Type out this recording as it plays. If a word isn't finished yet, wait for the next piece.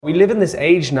We live in this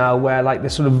age now where like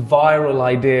this sort of viral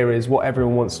idea is what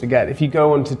everyone wants to get. If you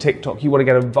go onto TikTok, you want to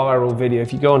get a viral video.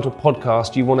 If you go onto a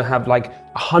podcast, you want to have like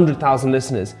 100,000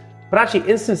 listeners. But actually,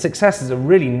 instant success is a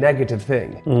really negative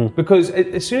thing because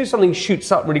as soon as something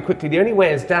shoots up really quickly, the only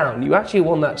way it's down. You actually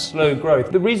want that slow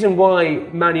growth. The reason why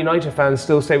Man United fans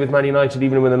still stay with Man United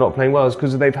even when they're not playing well is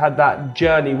because they've had that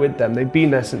journey with them. They've been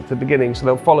there since the beginning, so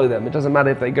they'll follow them. It doesn't matter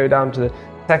if they go down to the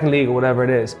second league or whatever it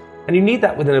is. And you need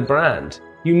that within a brand.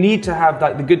 You need to have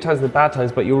like the good times and the bad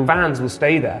times, but your fans will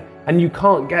stay there. And you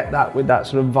can't get that with that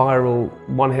sort of viral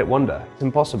one-hit wonder. It's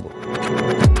impossible.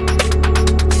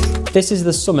 This is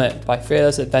The Summit by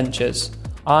Fearless Adventures.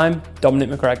 I'm Dominic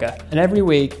McGregor, and every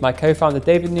week my co-founder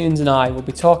David Nunes and I will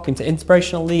be talking to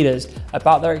inspirational leaders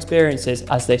about their experiences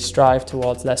as they strive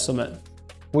towards their summit.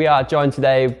 We are joined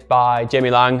today by Jamie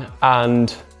Laing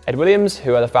and Ed Williams,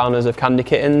 who are the founders of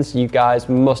Kittens. You guys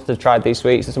must have tried these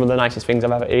sweets. They're some of the nicest things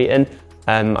I've ever eaten.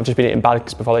 I've just been eating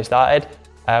bags before they started.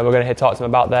 We're going to hear talk to them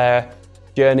about their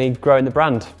journey growing the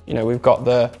brand. You know, we've got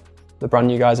the brand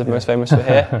you guys are most famous for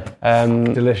here.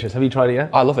 Delicious. Have you tried it yet?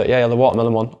 I love it. Yeah, the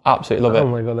watermelon one. Absolutely love it. Oh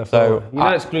my God, they're phenomenal. You know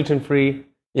it's gluten-free.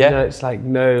 Yeah. You know it's like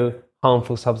no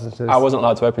harmful substances. I wasn't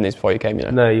allowed to open these before you came, you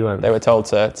know. No, you weren't. They were told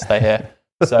to stay here.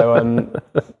 So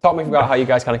talk me about how you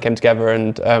guys kind of came together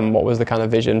and what was the kind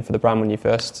of vision for the brand when you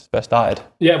first started?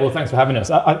 Yeah, well, thanks for having us.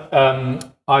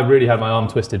 I really had my arm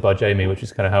twisted by Jamie, which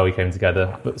is kind of how we came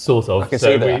together, but sort of. I can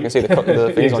see the things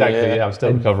exactly, on you. Yeah, I'm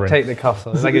still recovering. Take the cuffs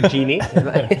off. It's like a genie.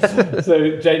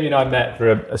 So Jamie and I met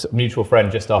through a mutual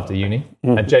friend just after uni,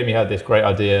 and Jamie had this great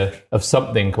idea of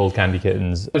something called Candy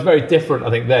Kittens. It was very different, I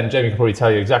think, then. Jamie could probably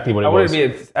tell you exactly what it was. I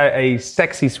wanted to be a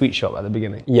sexy sweet shop at the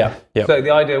beginning. Yeah. So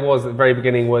the idea was at the very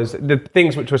beginning was the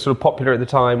things which were sort of popular at the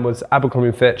time was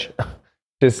Abercrombie & Fitch.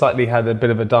 Just slightly had a bit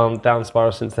of a down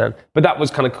spiral since then. But that was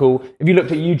kind of cool. If you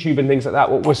looked at YouTube and things like that,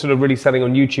 what we're sort of really selling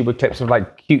on YouTube were clips of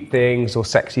like cute things or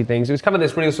sexy things. It was kind of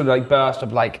this really sort of like burst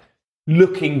of like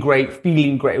looking great,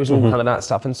 feeling great. It was all kind of that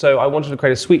stuff. And so I wanted to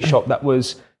create a sweet shop that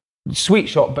was sweet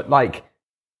shop, but like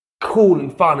cool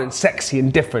and fun and sexy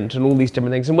and different and all these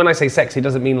different things. And when I say sexy, it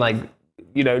doesn't mean like,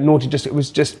 you know, naughty, it was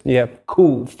just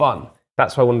cool, fun.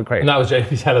 That's what I wanted to create. And that was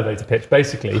Jamie's elevator pitch,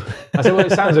 basically. I said, well,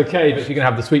 it sounds okay, but if you're going to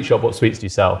have the sweet shop, what sweets do you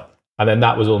sell? And then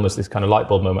that was almost this kind of light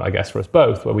bulb moment, I guess, for us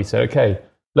both, where we said, okay,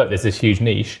 look, there's this huge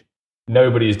niche.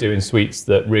 Nobody is doing sweets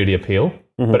that really appeal,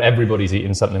 but everybody's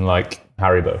eating something like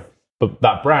Haribo. But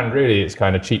that brand really, it's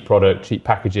kind of cheap product, cheap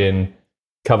packaging,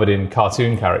 covered in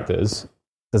cartoon characters.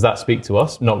 Does that speak to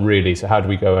us? Not really. So how do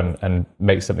we go and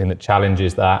make something that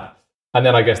challenges that? And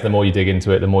then I guess the more you dig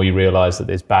into it, the more you realize that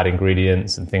there's bad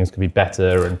ingredients and things could be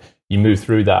better, and you move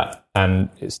through that. And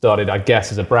it started, I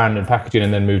guess, as a brand and packaging,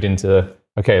 and then moved into,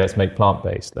 okay, let's make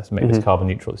plant-based. Let's make this carbon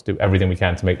neutral. Let's do everything we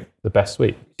can to make the best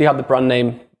sweet. You had the brand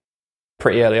name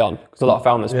pretty early on, because a lot of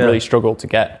founders really struggle to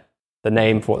get the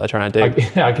name for what they're trying to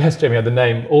do. I guess Jamie had the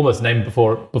name, almost named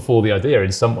before the idea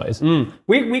in some ways.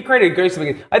 We created Go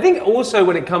Something. I think also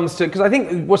when it comes to, because I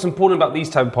think what's important about these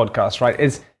type of podcasts, right,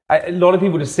 is a lot of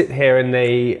people just sit here and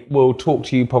they will talk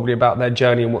to you probably about their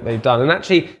journey and what they've done. And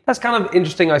actually, that's kind of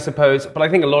interesting, I suppose. But I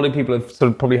think a lot of people have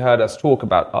sort of probably heard us talk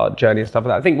about our journey and stuff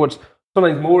like that. I think what's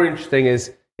sometimes more interesting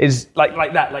is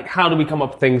like that, like how do we come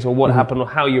up with things or what happened or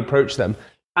how you approach them.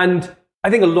 And I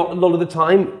think a lot of the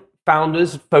time,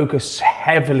 founders focus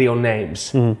heavily on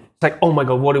names. It's like, oh my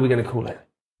God, what are we going to call it?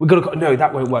 We've got to no,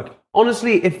 that won't work.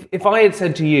 Honestly, if I had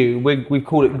said to you, we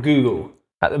call it Google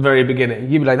at the very beginning,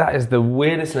 you'd be like, that is the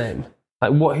weirdest name.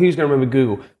 Like, who's going to remember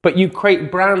Google? But you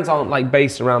create, brands aren't like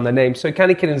based around their name. So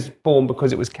Candy Kittens born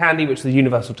because it was candy, which is the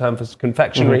universal term for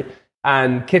confectionery.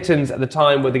 And kittens at the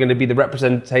time were they going to be the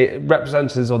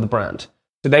representatives of the brand.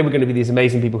 So they were going to be these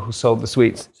amazing people who sold the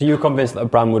sweets. So you were convinced that a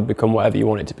brand would become whatever you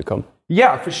want it to become?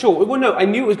 Yeah, for sure. Well, no, I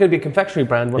knew it was going to be a confectionery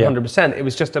brand, 100%. It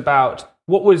was just about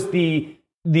what was the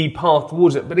path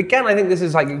towards it. But again, I think this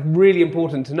is like really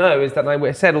important to know is that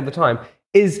I said all the time,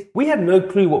 is we had no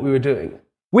clue what we were doing.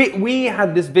 We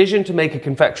had this vision to make a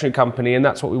confectionery company, and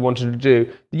that's what we wanted to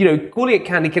do. You know, calling it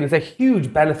Candy Kittens, there are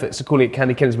huge benefits to calling it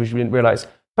Candy Kittens, which we didn't realize.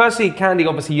 Firstly, candy,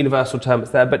 obviously universal term,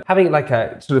 it's there, but having like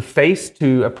a sort of face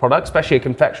to a product, especially a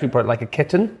confectionery product like a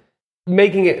kitten,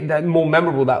 making it more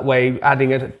memorable that way,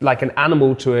 adding it like an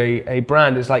animal to a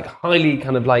brand is like highly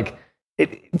kind of like,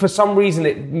 for some reason,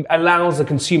 it allows the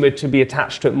consumer to be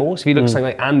attached to it more. So if you look at something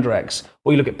like Andrex,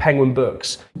 or you look at Penguin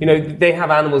Books, you know, they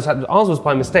have animals. Ours was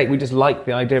by mistake. We just liked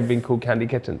the idea of being called Candy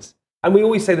Kittens. And we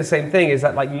always say the same thing, is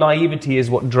that like naivety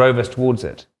is what drove us towards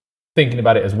it. Thinking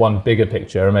about it as one bigger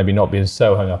picture, and maybe not being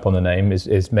so hung up on the name,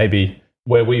 is maybe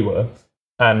where we were.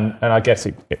 And I guess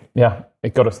it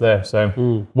got us there.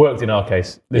 So worked in our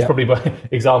case. There's probably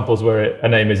examples where a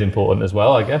name is important as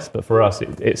well, I guess. But for us,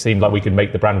 it seemed like we could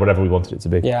make the brand whatever we wanted it to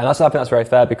be. Yeah, and I think that's very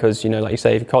fair because, like you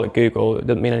say, if you call it Google, it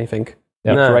doesn't mean anything.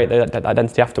 You create the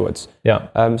identity afterwards. Yeah.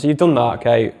 So you've done that,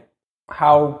 okay.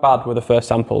 How bad were the first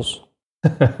samples?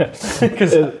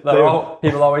 Because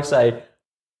people always say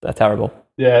they're terrible.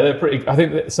 Yeah, they're pretty. I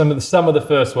think that some of the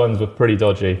first ones were pretty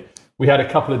dodgy. We had a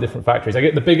couple of different factories. I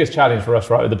get the biggest challenge for us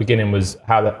right at the beginning was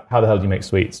how the hell do you make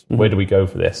sweets? Where do we go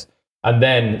for this? And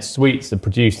then sweets are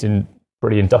produced in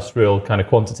pretty industrial kind of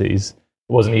quantities.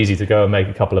 It wasn't easy to go and make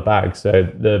a couple of bags. So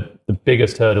the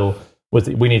biggest hurdle was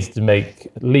that we needed to make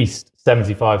at least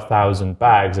 75,000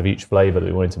 bags of each flavour that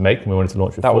we wanted to make, and we wanted to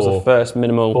launch with that was the first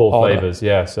minimal four order. flavours.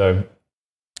 Yeah, so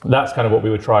that's kind of what we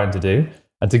were trying to do,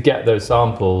 and to get those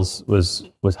samples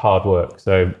was hard work.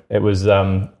 So it was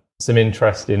some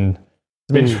interesting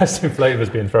flavours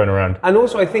being thrown around. And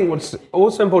also, I think what's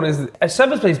also important is a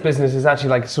service-based business is actually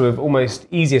like sort of almost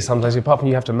easier sometimes, apart from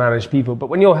you have to manage people. But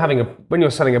when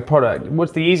you're selling a product,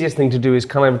 what's the easiest thing to do is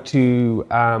kind of to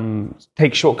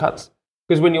take shortcuts.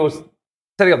 Because when you're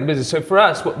setting up the business, so for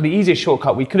us, what the easiest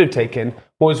shortcut we could have taken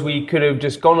was we could have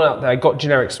just gone out there, got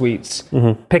generic sweets,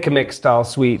 pick a mix style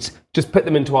sweets, just put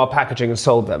them into our packaging and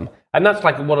sold them. And that's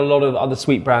like what a lot of other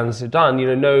sweet brands have done.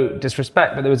 No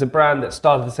disrespect, but there was a brand that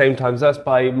started at the same time as us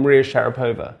by Maria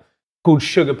Sharapova called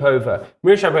Sugar Pova.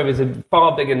 Maria Sharapova is a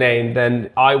far bigger name than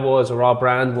I was or our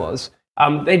brand was.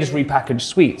 They just repackaged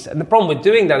sweets. And the problem with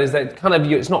doing that is that kind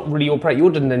of it's not really your product.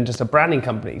 You're then just a branding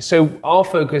company. So our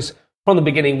focus from the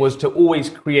beginning was to always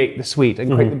create the sweet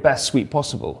and create the best sweet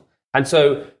possible. And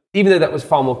so even though that was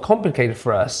far more complicated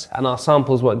for us, and our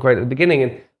samples weren't great at the beginning,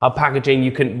 and our packaging,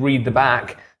 you couldn't read the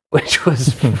back, which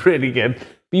was really good.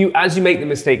 But as you make the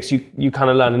mistakes, you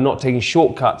kind of learn, and not taking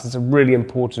shortcuts is a really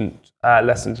important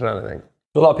lesson to learn, I think.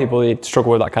 A lot of people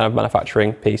struggle with that kind of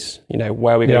manufacturing piece.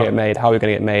 Where are we going to get it made? How are we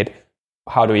going to get it made?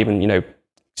 How do we even,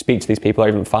 speak to these people or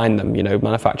even find them?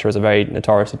 Manufacturers are very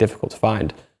notoriously difficult to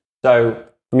find. So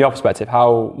from your perspective,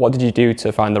 what did you do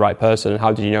to find the right person, and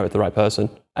how did you know it's the right person?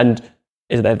 And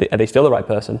are they still the right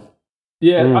person?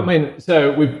 Yeah, I mean,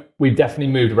 so we've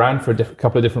definitely moved around for a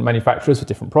couple of different manufacturers for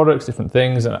different products, different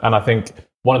things, and I think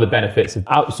one of the benefits of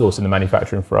outsourcing the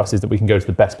manufacturing for us is that we can go to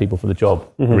the best people for the job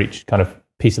for each kind of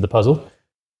piece of the puzzle.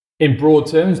 In broad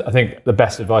terms, I think the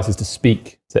best advice is to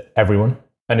speak to everyone,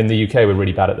 and in the UK we're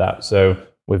really bad at that. So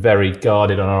we're very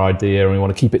guarded on our idea, and we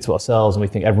want to keep it to ourselves, and we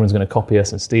think everyone's going to copy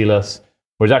us and steal us.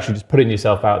 Whereas actually just putting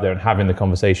yourself out there and having the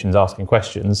conversations, asking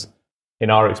questions,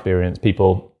 in our experience,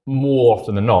 people more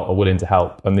often than not are willing to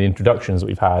help. And the introductions that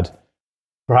we've had,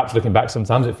 perhaps looking back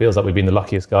sometimes, it feels like we've been the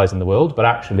luckiest guys in the world, but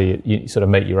actually you sort of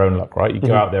make your own luck, right? You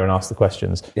go out there and ask the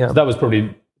questions. Yeah. So that was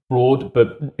probably broad,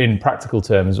 but in practical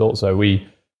terms also, we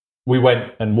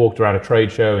went and walked around a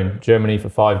trade show in Germany for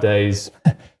 5 days,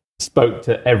 spoke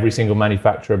to every single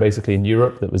manufacturer basically in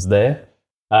Europe that was there,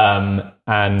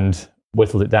 and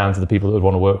whittled it down to the people that would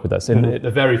want to work with us. And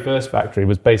the very first factory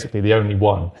was basically the only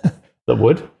one that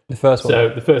would. The first one. So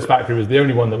the first factory was the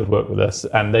only one that would work with us,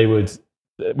 and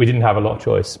we didn't have a lot of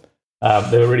choice.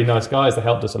 They were really nice guys. They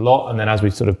helped us a lot. And then as we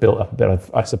sort of built up a bit of,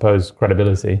 I suppose,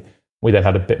 credibility, we then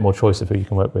had a bit more choice of who you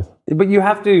can work with. But you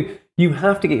have to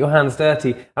get your hands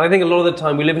dirty. And I think a lot of the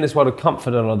time, we live in this world of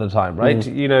comfort a lot of the time, right?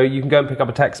 You can go and pick up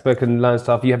a textbook and learn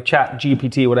stuff. You have Chat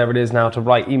GPT, whatever it is now, to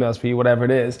write emails for you, whatever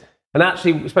it is. And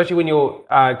actually, especially when you're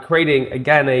creating,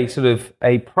 again, a sort of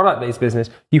a product-based business,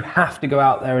 you have to go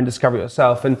out there and discover it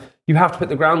yourself, and you have to put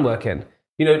the groundwork in.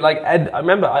 Like Ed, I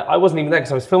remember I wasn't even there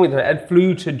because I was filming there. Ed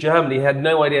flew to Germany, he had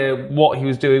no idea what he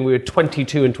was doing. We were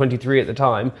 22 and 23 at the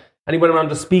time, and he went around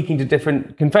just speaking to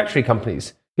different confectionery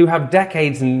companies who have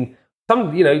decades and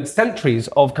some, centuries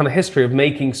of kind of history of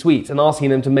making sweets, and asking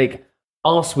them to make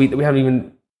our sweet that we haven't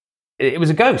even. It was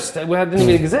a ghost. It didn't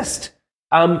even exist.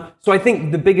 So I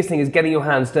think the biggest thing is getting your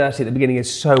hands dirty at the beginning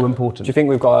is so important. Do you think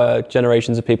we've got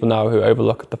generations of people now who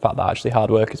overlook the fact that actually hard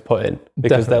work is put in?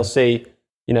 Because they'll see,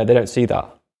 they don't see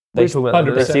that. They see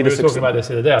 100%. We were talking about this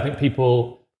the other day. I think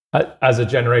people, as a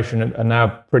generation, are now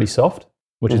pretty soft,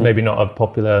 which is maybe not a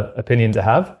popular opinion to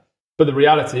have. But the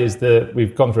reality is that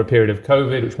we've gone through a period of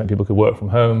COVID, which meant people could work from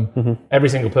home. Every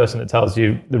single person that tells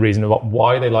you the reason of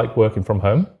why they like working from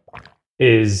home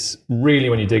is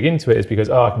really, when you dig into it, is because,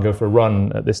 I can go for a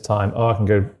run at this time. I can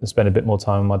go and spend a bit more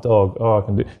time with my dog. I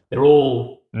can do. They're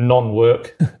all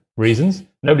non-work reasons.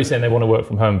 Nobody's saying they want to work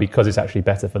from home because it's actually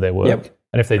better for their work. Yep.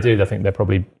 And if they do, I think they're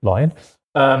probably lying.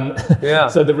 Yeah.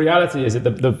 So the reality is that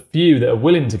the few that are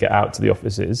willing to get out to the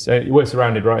offices, we're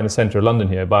surrounded right in the centre of London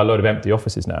here by a load of empty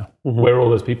offices now. We're all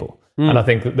those people. And I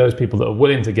think that those people that are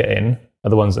willing to get in are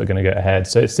the ones that are going to get ahead.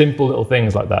 So it's simple little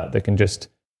things like that can just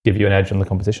give you an edge on the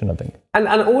competition, I think. And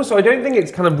also, I don't think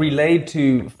it's kind of relayed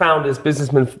to founders,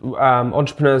 businessmen,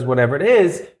 entrepreneurs, whatever it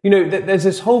is. There's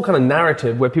this whole kind of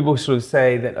narrative where people sort of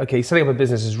say that, okay, setting up a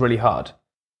business is really hard.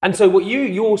 And so what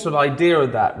your sort of idea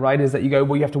of that, right, is that you go,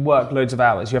 well, you have to work loads of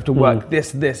hours. You have to work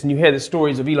this, and you hear the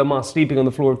stories of Elon Musk sleeping on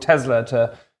the floor of Tesla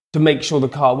to make sure the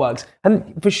car works.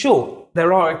 And for sure,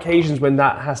 there are occasions when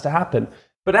that has to happen.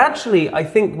 But actually, I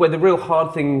think where the real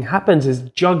hard thing happens is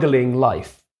juggling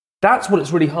life. That's what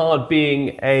it's really hard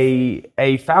being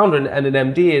a founder and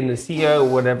an MD and a CEO or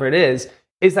whatever it is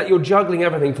that you're juggling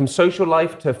everything from social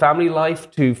life to family life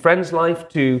to friends life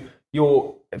to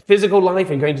your physical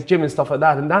life and going to the gym and stuff like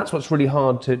that. And that's what's really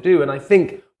hard to do. And I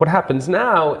think what happens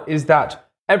now is that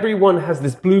everyone has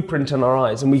this blueprint in our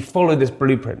eyes and we follow this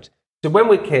blueprint. So when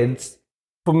we're kids,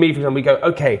 for me, for example, we go,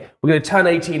 okay, we're going to turn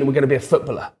 18 and we're going to be a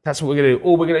footballer. That's what we're going to do.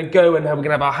 Or we're going to go and we're going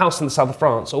to have our house in the south of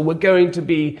France. Or we're going to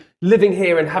be living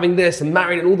here and having this and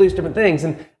married and all those different things.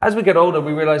 And as we get older,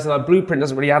 we realize that our blueprint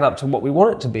doesn't really add up to what we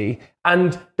want it to be.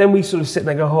 And then we sort of sit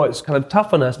there and go, oh, it's kind of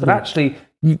tough on us. But actually,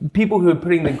 people who are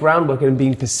putting the groundwork and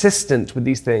being persistent with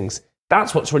these things,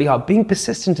 that's what's really hard. Being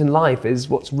persistent in life is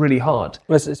what's really hard.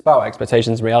 Well, it's about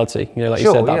expectations and reality. Like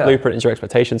you said, that blueprint is your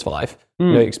expectations for life.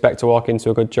 You expect to walk into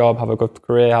a good job, have a good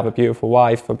career, have a beautiful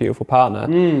wife, a beautiful partner.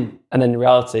 And then in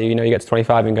reality, you get to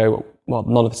 25 and go, well,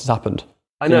 none of this has happened.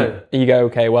 I know. You go,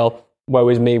 okay, well, woe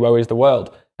is me, woe is the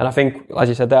world. And I think, as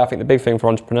you said there, I think the big thing for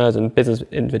entrepreneurs and business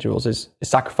individuals is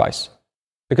sacrifice.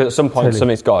 Because at some point,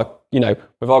 something's got to,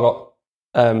 we've all got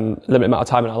limited amount of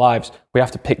time in our lives. We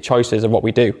have to pick choices of what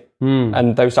we do.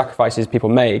 And those sacrifices people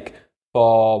make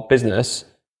for business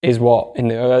is what, in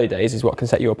the early days, is what can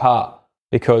set you apart.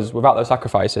 Because without those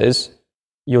sacrifices,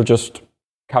 you'll just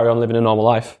carry on living a normal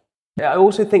life. Yeah, I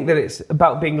also think that it's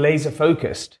about being laser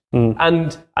focused.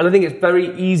 And I think it's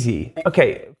very easy.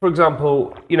 Okay, for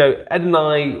example, Ed and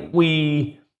I,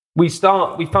 we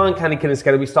find Candy Kittens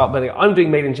together, we start building. I'm doing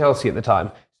Made in Chelsea at the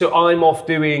time. So I'm off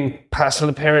doing personal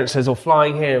appearances or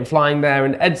flying here and flying there,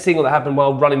 and Ed's seeing all that happen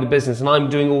while running the business, and I'm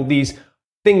doing all these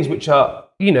things which are,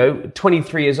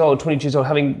 23 years old, 22 years old,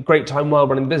 having a great time while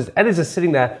running the business. Ed is just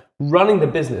sitting there running the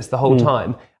business the whole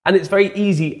time, and it's very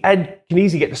easy. Ed can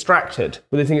easily get distracted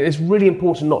with the thing. It's really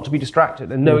important not to be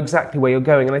distracted and know exactly where you're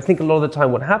going. And I think a lot of the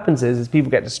time what happens is people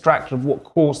get distracted of what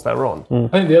course they're on.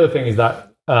 I think the other thing is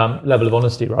that level of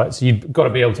honesty, right? So you've got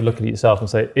to be able to look at yourself and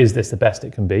say, is this the best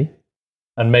it can be?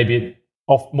 And maybe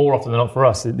more often than not for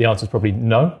us, the answer is probably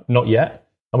no, not yet.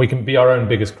 And we can be our own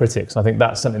biggest critics. I think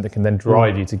that's something that can then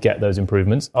drive you to get those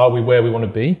improvements. Are we where we want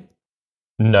to be?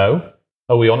 No.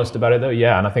 Are we honest about it though?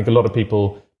 Yeah. And I think a lot of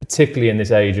people, particularly in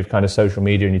this age of kind of social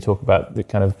media, and you talk about the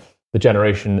kind of the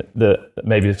generation that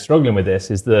maybe is struggling with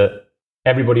this, is that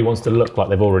everybody wants to look like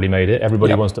they've already made it.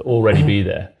 Everybody wants to already be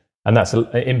there. And that's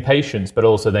impatience, but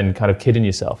also then kind of kidding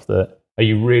yourself that, are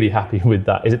you really happy with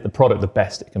that? Is it the product the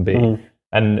best it can be?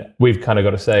 And we've kind of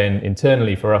got to say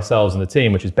internally for ourselves and the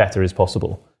team, which is better is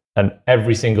possible. And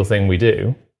every single thing we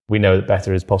do, we know that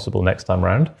better is possible next time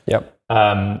round.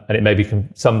 And it maybe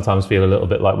can sometimes feel a little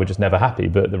bit like we're just never happy.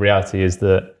 But the reality is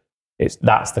that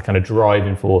that's the kind of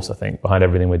driving force, I think, behind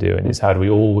everything we're doing, is how do we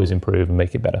always improve and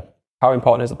make it better? How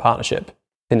important is the partnership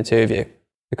in the two of you?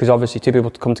 Because obviously two people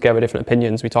come together with different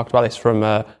opinions. We talked about this from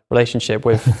a relationship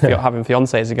with having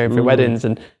fiancés and going through weddings.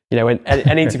 And, when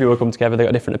any two people come together, they've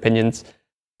got different opinions.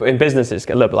 But in business, it's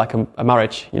a little bit like a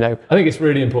marriage, I think it's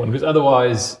really important because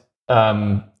otherwise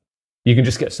you can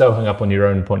just get so hung up on your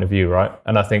own point of view, right?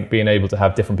 And I think being able to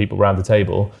have different people around the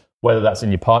table, whether that's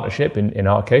in your partnership, in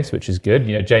our case, which is good.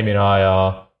 Jamie and I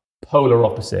are polar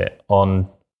opposite on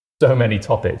so many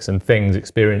topics and things,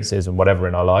 experiences and whatever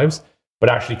in our lives, but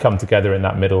actually come together in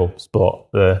that middle spot,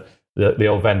 the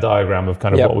old Venn diagram of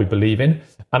kind of what we believe in.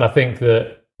 And I think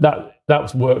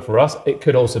that's worked for us. It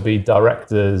could also be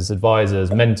directors,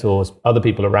 advisors, mentors, other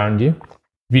people around you.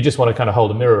 If you just want to kind of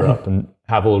hold a mirror up and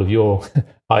have all of your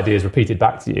ideas repeated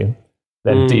back to you,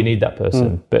 then do you need that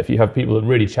person? But if you have people that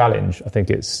really challenge, I think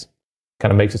it's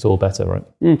kind of makes us all better, right?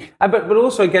 But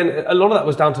also, again, a lot of that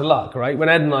was down to luck, right? When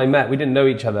Ed and I met, we didn't know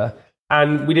each other.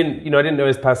 And we didn't, I didn't know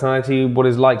his personality, what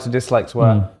his likes or dislikes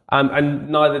were. And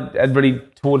neither Ed really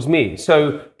towards me.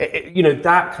 So,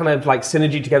 that kind of like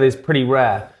synergy together is pretty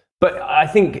rare. But I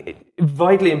think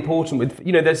vitally important with,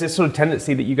 there's this sort of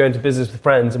tendency that you go into business with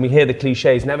friends, and we hear the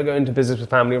cliches, never go into business with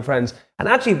family and friends. And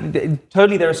actually,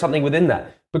 totally there is something within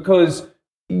that, because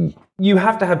you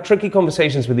have to have tricky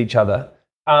conversations with each other.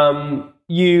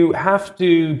 you have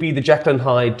to be the Jekyll and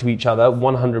Hyde to each other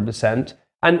 100%.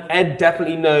 And Ed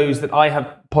definitely knows that I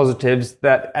have positives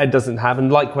that Ed doesn't have,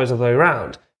 and likewise the other way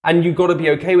around. And you've got to be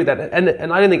okay with that. And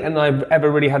I don't think Ed and I have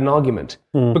ever really had an argument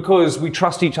because we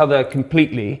trust each other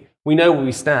completely. We know where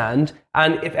we stand.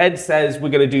 And if Ed says we're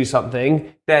going to do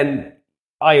something, then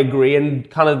I agree, and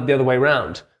kind of the other way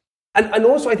around. And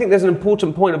also, I think there's an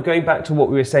important point of going back to what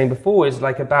we were saying before, is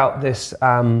like about this,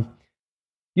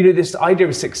 this idea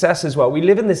of success as well. We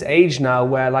live in this age now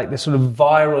where like this sort of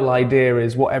viral idea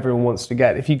is what everyone wants to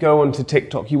get. If you go onto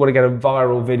TikTok, you want to get a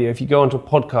viral video. If you go onto a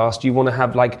podcast, you want to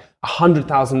have like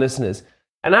 100,000 listeners.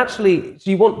 And actually,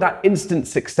 so you want that instant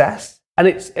success. And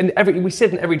we see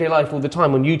it in everyday life all the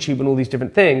time on YouTube and all these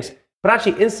different things. But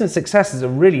actually, instant success is a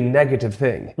really negative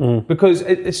thing because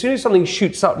as soon as something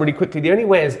shoots up really quickly, the only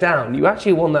way it's down. You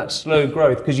actually want that slow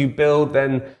growth because you build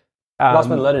then. That's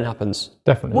when learning happens.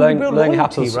 Definitely. Learning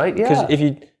happens, right? Yeah.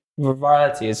 Because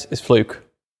virality is fluke.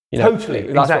 Totally.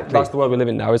 Exactly. That's the world we live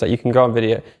in now. Is that you can go on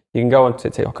video, you can go on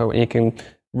TikTok, and you can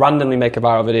randomly make a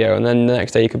viral video, and then the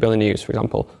next day you could be on the news, for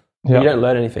example. Yeah. You don't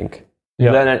learn anything.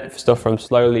 You learn stuff from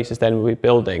slowly, sustainably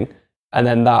building, and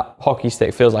then that hockey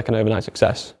stick feels like an overnight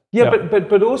success. Yeah,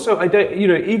 but also I don't,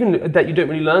 even that you don't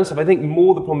really learn stuff. I think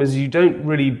more the problem is you don't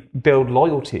really build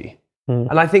loyalty,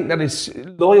 and I think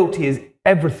loyalty is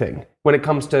everything when it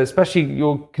comes to especially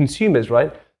your consumers,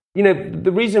 right?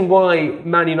 The reason why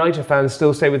Man United fans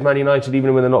still stay with Man United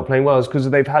even when they're not playing well is because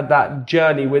they've had that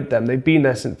journey with them. They've been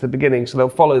there since the beginning, so they'll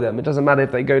follow them. It doesn't matter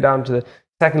if they go down to the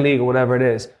second league or whatever it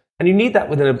is. And you need that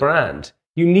within a brand.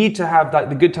 You need to have like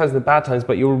the good times and the bad times,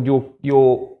 but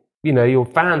your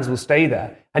fans will stay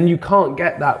there. And you can't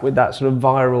get that with that sort of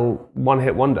viral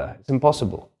one-hit wonder. It's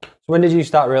impossible. So when did you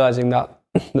start realising that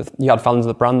you had fans of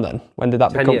the brand then? When did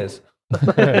that 10 become? years.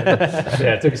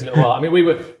 Yeah, it took us a little while. I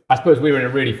mean, I suppose we were in a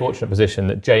really fortunate position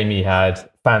that Jamie had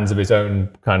fans of his own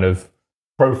kind of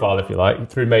profile, if you like,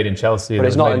 through Made in Chelsea. But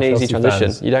it's not an easy transition.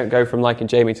 Fans. You don't go from liking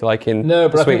Jamie to liking No,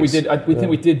 but I think sweets. we think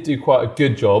we did do quite a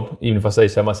good job, even if I say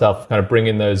so myself, of kind of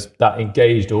bringing that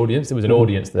engaged audience. There was an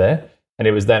audience there. And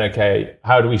it was then, okay,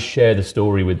 how do we share the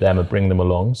story with them and bring them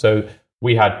along? So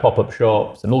we had pop-up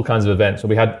shops and all kinds of events. So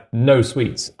we had no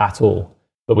sweets at all.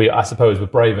 But I suppose, were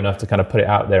brave enough to kind of put it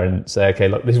out there and say, okay,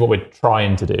 look, this is what we're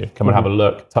trying to do. Come and have a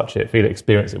look, touch it, feel it,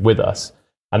 experience it with us.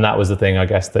 And that was the thing, I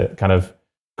guess, that kind of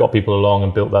got people along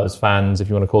and built those fans, if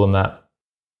you want to call them that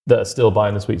are still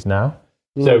buying the sweets now.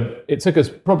 So it took us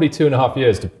probably 2.5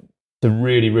 years to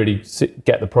really, really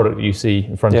get the product that you see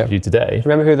in front of you today. Do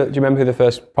you remember who the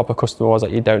first proper customer was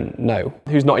that you don't know?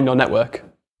 Who's not in your network?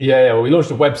 Yeah. Well, we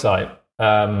launched a website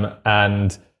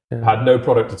and had no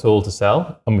product at all to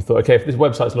sell. And we thought, okay, if this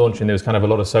website's launching, there was kind of a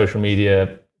lot of social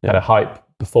media kind of hype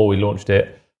before we launched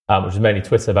it, which was mainly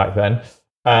Twitter back then.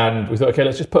 And we thought, okay,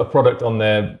 let's just put a product on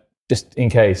there just in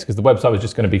case, because the website was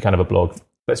just going to be kind of a blog.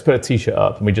 Let's put a t-shirt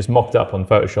up. And we just mocked up on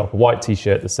Photoshop a white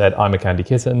t-shirt that said, I'm a candy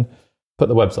kitten. Put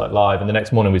the website live, and the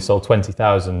next morning we sold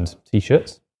 20,000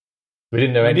 t-shirts. We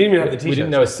didn't know any. We didn't even have the t-shirts. We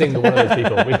didn't know a single one of those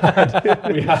people.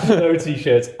 We had no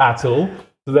t-shirts at all.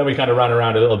 So then we kind of ran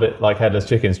around a little bit like headless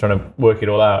chickens, trying to work it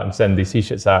all out and send these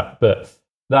t-shirts out. But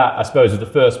that, I suppose, was the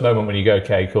first moment when you go,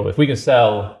 okay, cool. If we can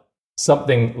sell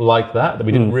something like that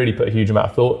we didn't really put a huge amount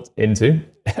of thought into,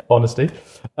 honestly,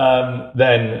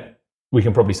 then we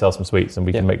can probably sell some sweets and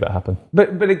we can make that happen.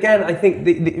 But again, I think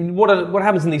what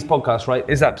happens in these podcasts, right,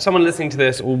 is that someone listening to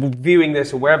this or viewing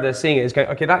this or wherever they're seeing it is going,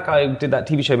 okay, that guy who did that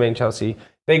TV show Made in Chelsea,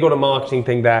 they got a marketing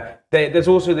thing there. There's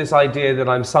also this idea that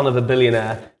I'm son of a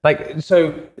billionaire. Like,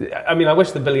 so, I mean, I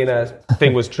wish the billionaire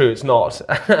thing was true. It's not.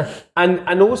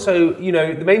 and also,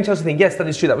 the Made in Chelsea thing, yes, that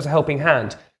is true. That was a helping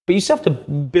hand. But you still have to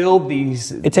build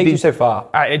these. It takes you so far.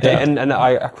 And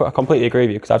I completely agree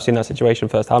with you, because I've seen that situation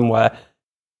firsthand where,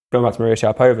 going back to Maria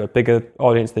Sharapova, bigger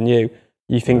audience than you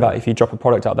think that if you drop a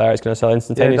product out there, it's going to sell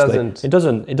instantaneously. Yeah, it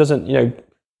doesn't. It doesn't.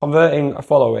 Converting a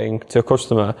following to a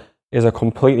customer is a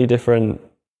completely different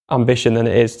ambition than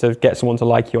it is to get someone to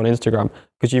like you on Instagram,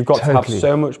 because you've got to have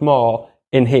so much more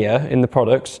in here, in the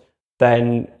products,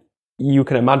 than you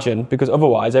can imagine, because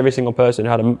otherwise every single person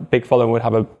who had a big following would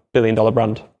have a $1 billion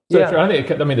brand. So I think,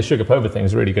 the Sugarpova thing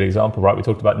is a really good example, right? We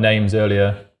talked about names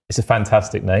earlier. It's a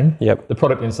fantastic name. Yep. The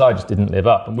product inside just didn't live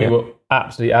up. And we were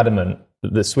absolutely adamant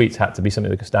that the sweets had to be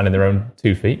something that could stand in their own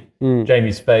 2 feet.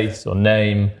 Jamie's face or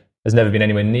name has never been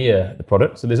anywhere near the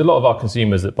product. So there's a lot of our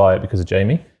consumers that buy it because of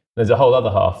Jamie. There's a whole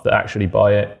other half that actually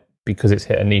buy it because it's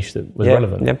hit a niche that was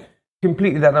relevant. Yeah.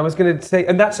 Completely that. And I was going to say,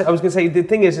 the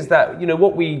thing is that,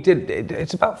 what we did,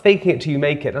 it's about faking it till you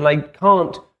make it. And I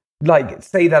can't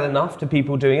say that enough to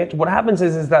people doing it. What happens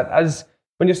is that as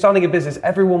when you're starting a business,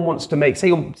 everyone wants to make, say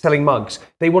you're selling mugs,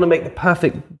 they want to make the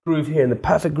perfect groove here and the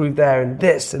perfect groove there and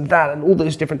this and that and all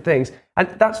those different things. And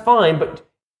that's fine, but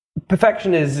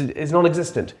perfection is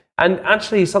non-existent. And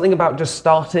actually something about just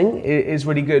starting is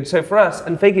really good. So for us,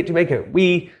 and fake it to make it,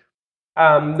 we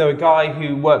know a guy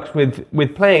who works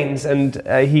with planes, and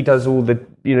he does all the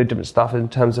different stuff in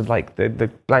terms of like the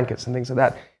blankets and things like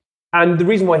that. And the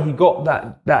reason why he got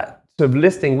that sort of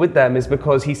listing with them is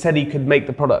because he said he could make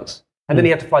the products. And then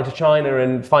he had to fly to China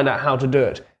and find out how to do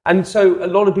it. And so a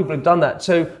lot of people have done that.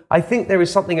 So I think there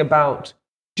is something about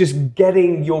just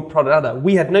getting your product out there.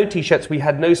 We had no t-shirts, we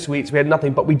had no sweets, we had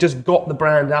nothing, but we just got the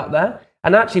brand out there.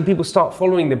 And actually people start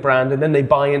following the brand and then they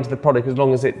buy into the product as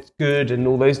long as it's good and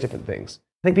all those different things.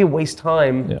 I think people waste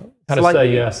time. Yeah. Kind of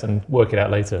say yes and work it out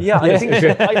later. Yeah, I think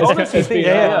I honestly think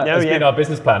it's been our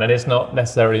business plan, and it's not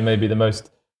necessarily maybe the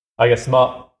most, I guess,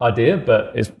 smart idea,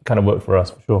 but it's kind of worked for us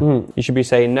for sure. You should be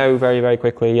saying no very, very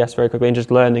quickly, yes very quickly, and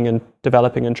just learning and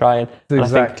developing and trying. That's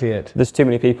exactly it. There's too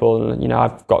many people, and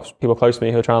I've got people close to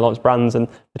me who are trying to launch brands, and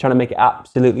they're trying to make it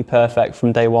absolutely perfect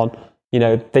from day one.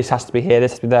 This has to be here,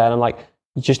 this has to be there, and I'm like,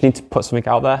 you just need to put something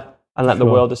out there and let the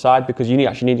world decide, because you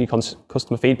actually need your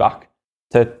customer feedback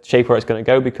to shape where it's going to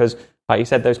go, because like you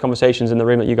said, those conversations in the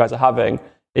room that you guys are having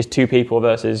is 2 people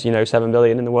versus 7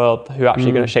 billion in the world who are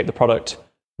actually going to shape the product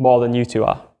more than you two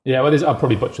are. Yeah, well, I'll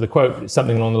probably butcher the quote, but it's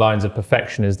something along the lines of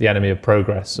perfection is the enemy of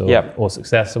progress or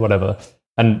success or whatever.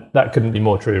 And that couldn't be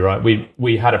more true, right?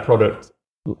 We had a product,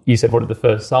 you said, what did the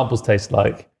first samples taste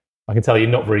like? I can tell you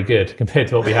not very good compared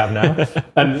to what we have now.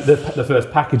 And the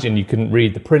first packaging, you couldn't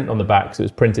read the print on the back, so it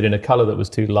was printed in a colour that was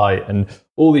too light and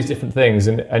all these different things.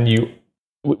 And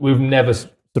we've never sort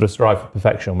of strived for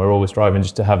perfection. We're always striving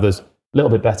just to have those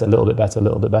little bit better, little bit better,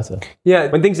 little bit better. Yeah,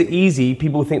 when things are easy,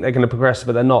 people think they're going to progress,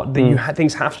 but they're not.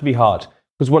 Things have to be hard,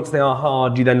 because once they are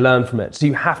hard, you then learn from it. So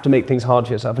you have to make things hard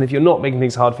for yourself. And if you're not making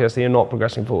things hard for yourself, you're not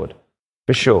progressing forward.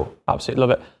 For sure. Absolutely love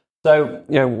it. So,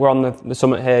 we're on the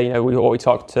summit here. What we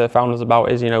talk to founders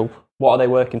about is, what are they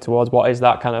working towards? What is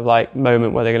that kind of like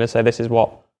moment where they're going to say, this is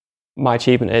what my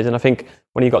achievement is? And I think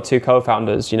when you've got 2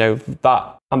 co-founders,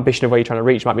 that ambition of where you're trying to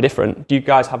reach might be different. Do you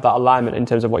guys have that alignment in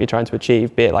terms of what you're trying to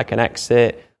achieve, be it like an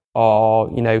exit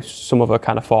or, some other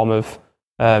kind of form of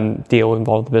deal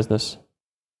involved in the business?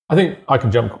 I think I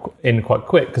can jump in quite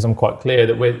quick, because I'm quite clear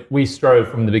that we strove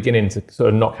from the beginning to sort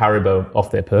of knock Haribo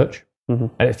off their perch. And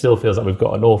it still feels like we've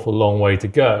got an awful long way to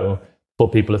go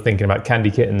before people are thinking about candy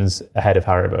kittens ahead of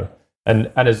Haribo. And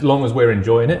as long as we're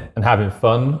enjoying it and having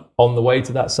fun on the way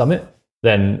to that summit,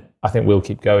 then I think we'll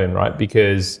keep going, right?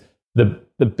 Because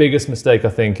the biggest mistake, I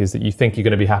think, is that you think you're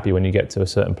going to be happy when you get to a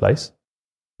certain place.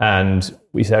 And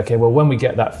we say, okay, well, when we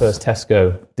get that first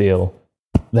Tesco deal,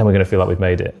 then we're going to feel like we've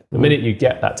made it. The minute you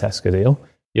get that Tesco deal,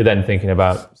 you're then thinking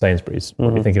about Sainsbury's.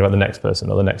 You're thinking about the next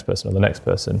person or the next person or the next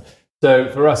person.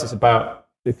 So for us, it's about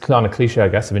the kind of cliche, I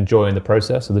guess, of enjoying the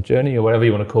process or the journey or whatever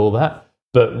you want to call that,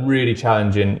 but really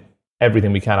challenging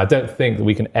everything we can. I don't think that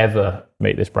we can ever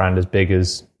make this brand as big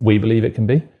as we believe it can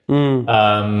be.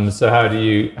 So how do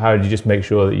you just make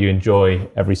sure that you enjoy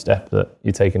every step that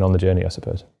you're taking on the journey, I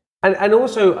suppose? And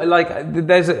also, like,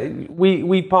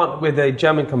 we partnered with a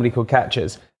German company called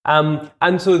Catchers.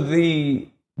 And so the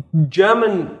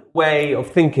German way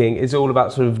of thinking is all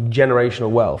about sort of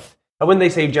generational wealth. And when they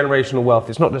say generational wealth,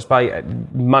 it's not just by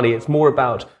money, it's more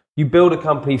about you build a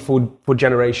company for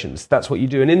generations. That's what you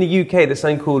do. And in the UK, there's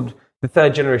something called the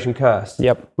 3rd generation curse,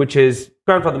 which is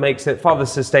grandfather makes it, father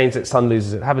sustains it, son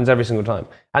loses it. It happens every single time.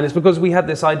 And it's because we had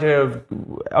this idea of,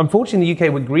 unfortunately, in the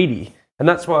UK, we're greedy. And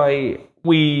that's why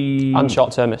we... And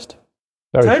short-termist.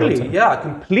 Totally, yeah,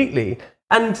 completely.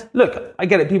 And look, I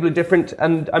get it, people are different,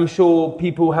 and I'm sure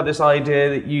people have this idea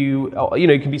that you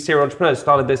can be serial entrepreneurs,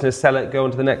 start a business, sell it, go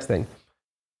on to the next thing.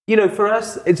 For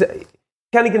us,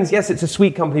 Candy Kittens, yes, it's a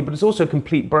sweet company, but it's also a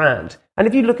complete brand. And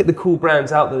if you look at the cool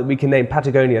brands out there that we can name,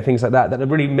 Patagonia, things like that are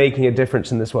really making a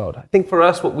difference in this world. I think for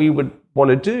us, what we would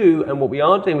want to do, and what we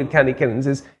are doing with Candy Kittens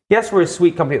is, yes, we're a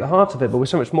sweet company at the heart of it, but we're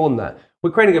so much more than that.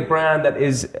 We're creating a brand that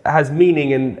has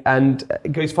meaning and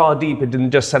goes far deeper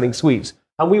than just selling sweets.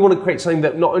 And we want to create something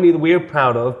that not only that we're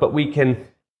proud of, but we can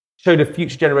show the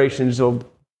future generations of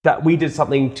that we did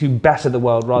something to better the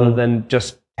world rather than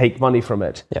just take money from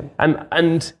it. Yeah.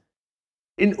 And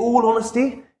in all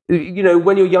honesty,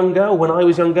 when you're younger, when I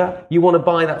was younger, you want to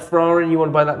buy that Ferrari and you want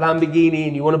to buy that Lamborghini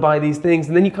and you want to buy these things.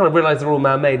 And then you kind of realize they're all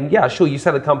man-made. And yeah, sure, you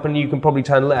sell a company, you can probably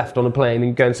turn left on a plane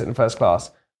and go and sit in first class.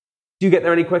 Do you get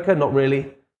there any quicker? Not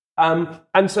really.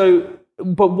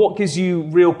 But what gives you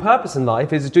real purpose in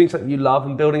life is doing something you love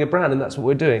and building a brand, and that's what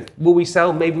we're doing. Will we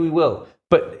sell? Maybe we will.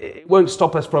 But it won't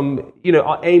stop us from,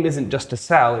 our aim isn't just to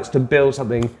sell, it's to build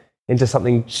something into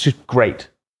something just great,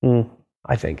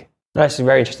 I think. That's a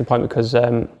very interesting point because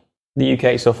the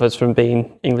UK suffers from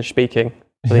being English speaking.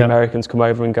 So the Americans come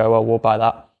over and go, "Oh, we'll buy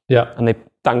that." Yeah. And they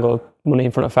dangle money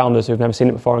in front of founders who've never seen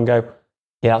it before and go,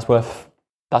 "Yeah, that's worth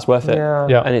it."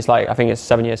 Yeah. And it's like, I think it's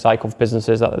a 7-year cycle for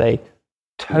businesses that they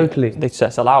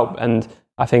sell out. And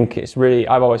I think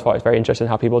I've always thought it's very interesting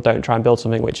how people don't try and build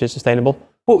something which is sustainable.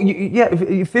 Well,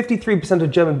 53%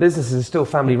 of German businesses are still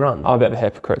family run. I'm a bit of a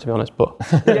hypocrite, to be honest, but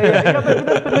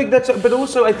but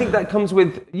also I think that comes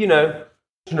with,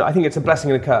 I think it's a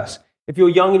blessing and a curse. If you're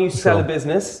young and you sell a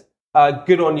business,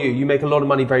 good on you. You make a lot of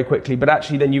money very quickly, but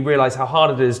actually then you realize how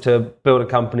hard it is to build a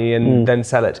company and then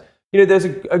sell it. There's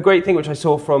a great thing which I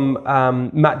saw from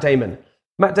Matt Damon.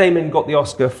 Matt Damon got the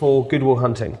Oscar for Good Will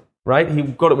Hunting, right? He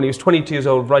got it when he was 22 years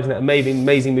old, writing that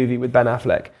amazing movie with Ben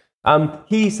Affleck.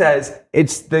 He says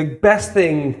it's the best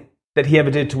thing that he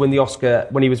ever did to win the Oscar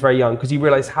when he was very young because he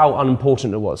realized how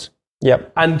unimportant it was.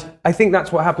 Yep. And I think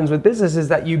that's what happens with business is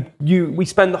that we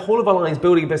spend the whole of our lives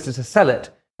building a business to sell it.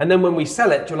 And then when we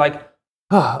sell it, you're like,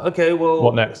 okay, well,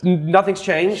 what next? Nothing's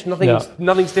changed.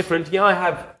 Nothing's different. Yeah,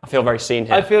 I feel very seen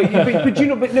here. I feel, but you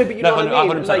know what I mean. I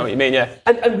 100% know what you mean. Yeah.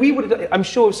 And we would. I'm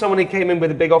sure if someone came in with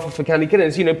a big offer for Candy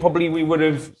Kittens, probably we would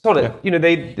have sold it. Yeah.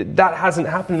 That hasn't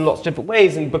happened in lots of different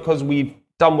ways, and because we've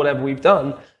done whatever we've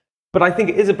done. But I think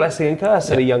it is a blessing and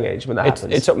curse at a young age when that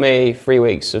happens. It took me 3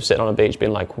 weeks of sitting on a beach,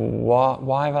 being like, "What?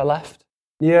 Why have I left?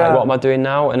 Yeah. Like, what am I doing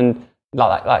now?" And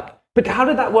like. But how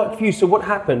did that work for you? So what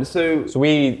happened? So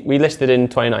we listed in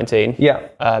 2019. Yeah.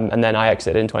 And then I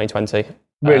exited in 2020.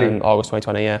 Really? August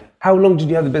 2020, yeah. How long did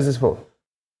you have the business for?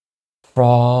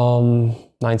 From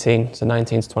 19 to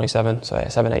 27, so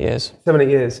 7-8 years. 7-8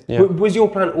 years. Yeah. Was your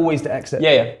plan always to exit?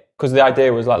 Yeah. Because the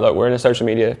idea was like, look, we're in a social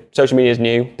media is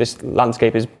new. This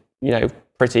landscape is,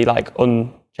 pretty like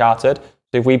uncharted.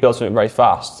 So if we build something very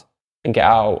fast and get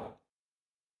out,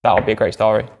 that'll be a great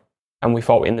story. And we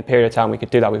thought in the period of time we could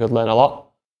do that, we could learn a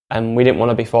lot. And we didn't want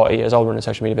to be 40 years old running a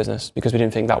social media business because we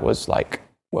didn't think that was like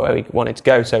where we wanted to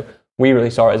go. So we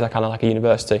really saw it as a kind of like a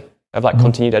university of like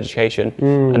continued education.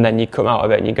 And then you come out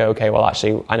of it and you go, okay, well,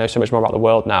 actually, I know so much more about the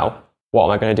world now. What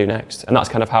am I going to do next? And that's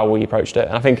kind of how we approached it.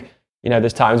 And I think,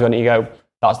 there's times when you go,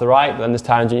 that's the right, but then there's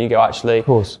times when you go, actually, of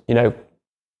course.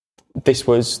 This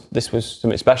was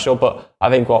something special. But I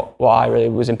think what I really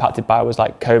was impacted by was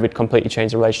like COVID completely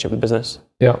changed the relationship with business.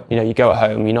 Yeah. You go at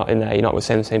home, you're not in there, you're not with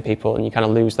the same people, and you kind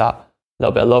of lose that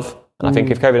little bit of love. And I think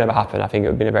if COVID never happened, I think it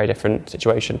would have been a very different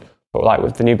situation. But like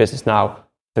with the new business now,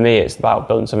 for me, it's about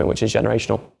building something which is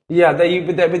generational. Yeah,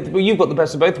 you've got the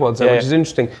best of both worlds there, which is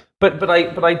interesting. But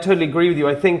I totally agree with you.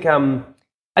 I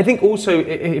think also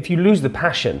if you lose the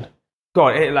passion,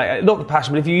 not the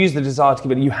passion, but if you use the desire to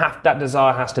give it, that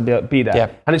desire has to be there. Yeah.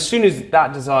 And as soon as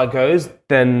that desire goes,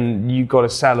 then you got to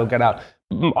sell or get out.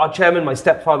 Our chairman, my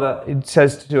stepfather,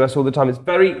 says to us all the time, it's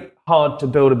very hard to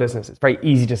build a business. It's very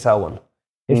easy to sell one.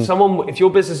 If your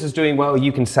business is doing well,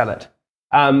 you can sell it.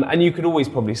 And you could always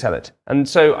probably sell it. And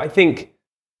so I think...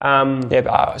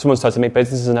 but someone said to me,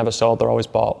 businesses are never sold, they're always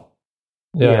bought.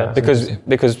 Yeah.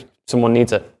 Because someone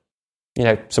needs it.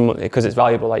 Because it's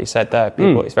valuable, like you said there.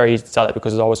 People, it's very easy to sell it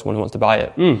because there's always someone who wants to buy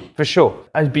it. For sure.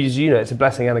 As it's a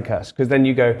blessing and a curse. Because then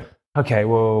you go, okay,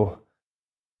 well,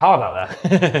 hard out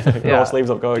there. Roll sleeves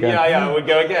up, go again. Yeah, we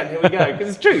go again. Here we go. Because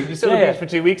it's true. You sit on the beach for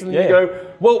 2 weeks and then you go,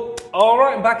 well, all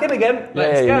right, I'm back in again.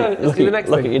 Let's go. Let's do the next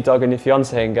thing. Look at your dog and your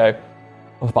fiance and go,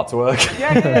 I was back to work.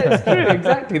 Yeah, it's true.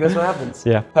 Exactly. That's what happens.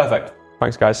 Yeah. Perfect.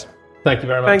 Thanks, guys. Thank you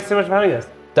very much. Thanks so much for having us.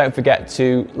 Don't forget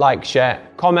to like, share,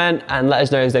 comment, and let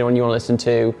us know if there's anyone you want to listen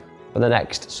to for the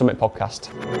next Summit podcast.